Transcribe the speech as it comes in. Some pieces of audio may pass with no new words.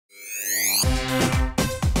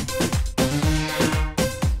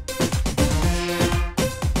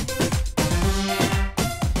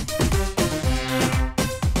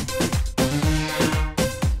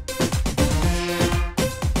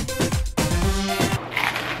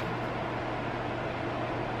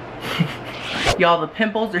Y'all, the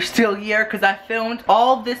pimples are still here because I filmed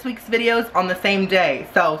all this week's videos on the same day.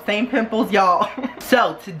 So, same pimples, y'all.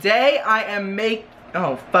 So, today I am making...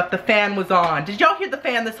 Oh, fuck, the fan was on. Did y'all hear the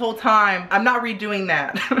fan this whole time? I'm not redoing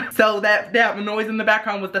that. So that noise in the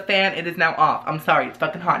background was the fan. It is now off. I'm sorry, it's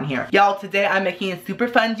fucking hot in here. Y'all, today I'm making a super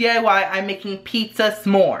fun DIY. I'm making pizza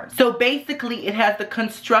s'mores. So basically, it has the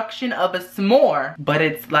construction of a s'more, but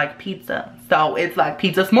it's like pizza. So it's like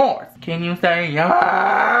pizza s'mores. Can you say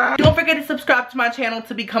yeah? Don't forget to subscribe to my channel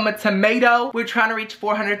to become a tomato. We're trying to reach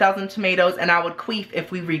 400,000 tomatoes and I would queef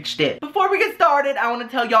if we reached it. Before we get started, I want to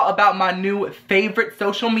tell y'all about my new favorite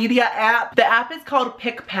social media app. The app is called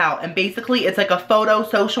PicPal and basically it's like a photo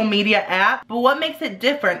social media app. But what makes it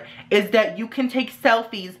different is that you can take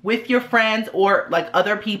selfies with your friends or like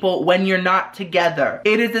other people when you're not together.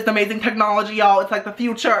 It is this amazing technology, y'all. It's like the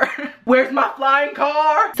future. Where's my flying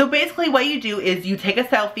car? So basically what you do is you take a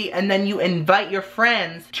selfie and then you invite your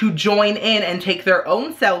friends to join in and take their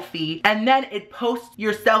own selfie, and then it posts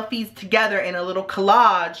your selfies together in a little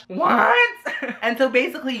collage. What? And so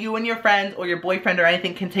basically you and your friends or your boyfriend or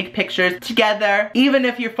anything can take pictures together even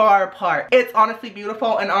if you're far apart. It's honestly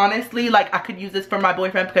beautiful, and honestly, like, I could use this for my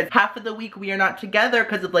boyfriend because half of the week we are not together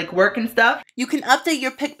because of like work and stuff. You can update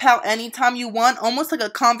your PicPal anytime you want, almost like a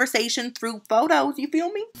conversation through photos, you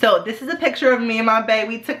feel me? So this is a picture of me and my bae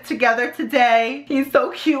we took together today. He's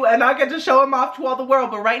so cute and I get to show him off to all the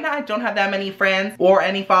world, but right now I don't have that many friends or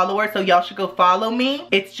any followers, so y'all should go follow me.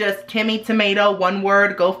 It's just Timmy Tomato, one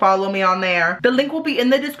word. Go follow me on there. The link will be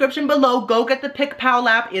in the description below. Go get the PicPal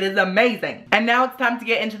app. It is amazing. And now it's time to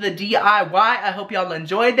get into the DIY. I hope y'all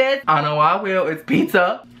enjoyed this. I know I will. It's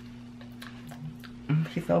pizza.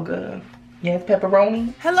 She's so good. Yes,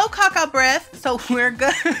 pepperoni. Hello, caca breath. So we're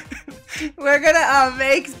gonna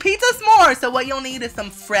make pizza s'mores. So what you'll need is some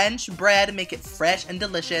French bread. Make it fresh and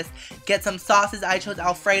delicious. Get some sauces. I chose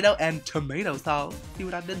Alfredo and tomato sauce. See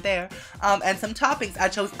what I did there? And some toppings. I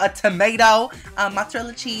chose a tomato,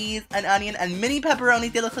 mozzarella cheese, an onion, and mini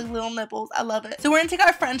pepperonis. They look like little nipples. I love it. So we're gonna take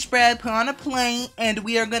our French bread, put on a plate, and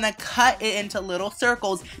we are gonna cut it into little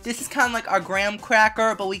circles. This is kind of like our graham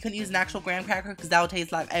cracker, but we couldn't use an actual graham cracker because that would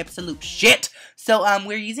taste like absolute shit. So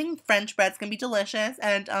we're using French bread. It's gonna be delicious,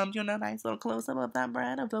 and you know, nice little close-up of that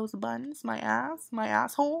bread, of those buns. My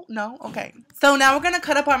asshole. No, okay. So now we're gonna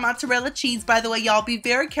cut up our mozzarella cheese. By the way, y'all, be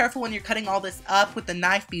very careful when you're cutting all this up with the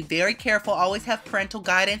knife. Be very careful. Always have parental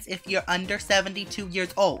guidance if you're under 72 years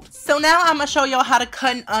old. So now I'm gonna show y'all how to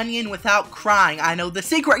cut an onion without crying. I know the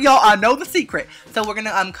secret, y'all. I know the secret. So we're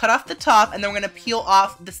gonna cut off the top, and then we're gonna peel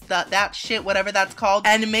off that shit, whatever that's called,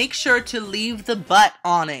 and make sure to leave the butt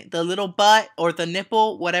on it. The little butt or the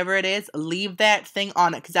nipple, whatever it is, leave that thing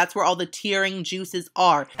on it because that's where all the tearing juices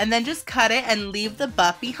are. And then just cut it and leave the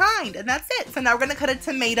butt behind, and that's it. So now we're gonna cut a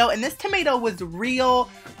tomato, and this tomato was real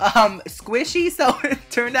squishy, so it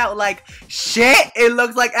turned out like shit. It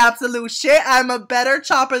looks like absolute shit. I'm a better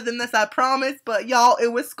chopper than this, I promise, but y'all,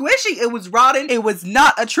 it was squishy. It was rotten. It was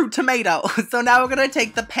not a true tomato. So now we're gonna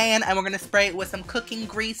take the pan and we're gonna spray it with some cooking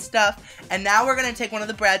grease stuff, and now we're gonna take one of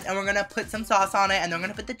the breads and we're gonna put some sauce on it, and then we're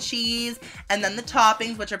gonna put the cheese and then the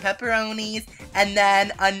toppings, which are pepperonis, and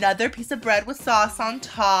then another piece of bread with sauce on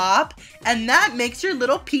top, and that makes your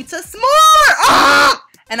little pizza s'more. Ah!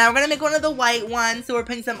 And now we're gonna make one of the white ones. So we're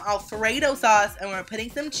putting some Alfredo sauce, and we're putting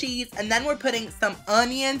some cheese, and then we're putting some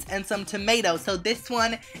onions and some tomatoes. So this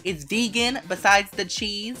one is vegan besides the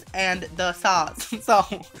cheese and the sauce. So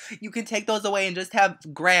you can take those away and just have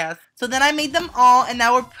grass. So then I made them all, and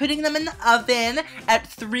now we're putting them in the oven at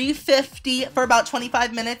 350 for about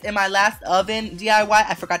 25 minutes in my last oven DIY.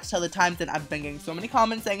 I forgot to tell the times, and I've been getting so many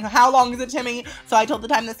comments saying, how long is it, Timmy? So I told the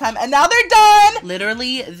time this time, and now they're done!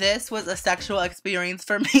 Literally, this was a sexual experience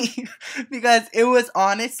for me because it was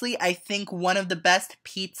honestly, I think, one of the best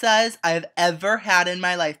pizzas I've ever had in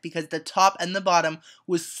my life because the top and the bottom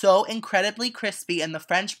was so incredibly crispy, and the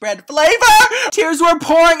French bread flavor! Tears were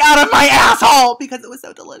pouring out of my asshole because it was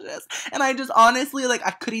so delicious. And I just honestly, like,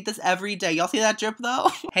 I could eat this every day. Y'all see that drip though?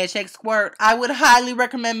 Hashtag squirt. I would highly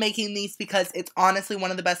recommend making these because it's honestly one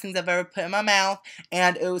of the best things I've ever put in my mouth,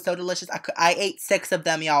 and it was so delicious. I ate 6 of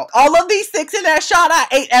them, y'all. All of these 6 in that shot, I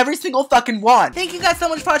ate every single fucking one. Thank you guys so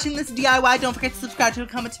much for watching this DIY. Don't forget to subscribe to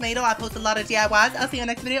Become a Tomato. I post a lot of DIYs. I'll see you in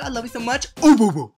the next video. I love you so much. Ooh, boo, boo.